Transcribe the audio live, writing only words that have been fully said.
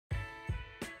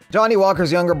Johnny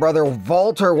Walker's younger brother,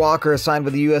 Walter Walker, is signed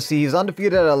with the UFC. He's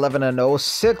undefeated at 11-0.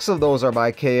 6 of those are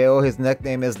by KO. His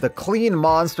nickname is the Clean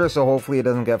Monster, so hopefully he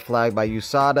doesn't get flagged by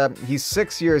USADA. He's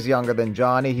 6 years younger than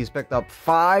Johnny. He's picked up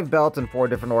 5 belts in 4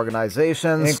 different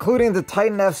organizations, including the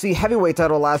Titan FC heavyweight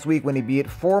title last week when he beat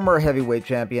former heavyweight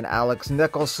champion Alex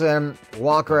Nicholson.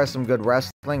 Walker has some good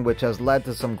wrestling, which has led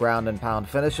to some ground and pound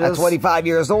finishes. At 25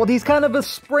 years old, he's kind of a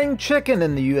spring chicken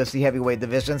in the UFC heavyweight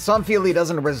division. Some feel he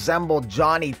doesn't resemble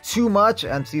Johnny too much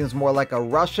and seems more like a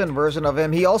Russian version of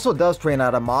him. He also does train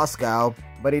out of Moscow,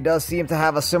 but he does seem to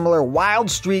have a similar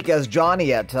wild streak as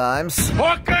Johnny at times.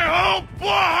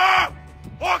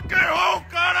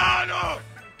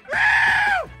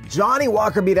 Johnny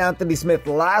Walker beat Anthony Smith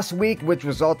last week, which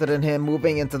resulted in him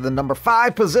moving into the number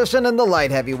 5 position in the light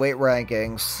heavyweight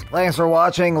rankings. Thanks for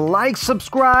watching. Like,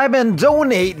 subscribe, and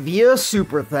donate via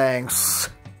Super Thanks.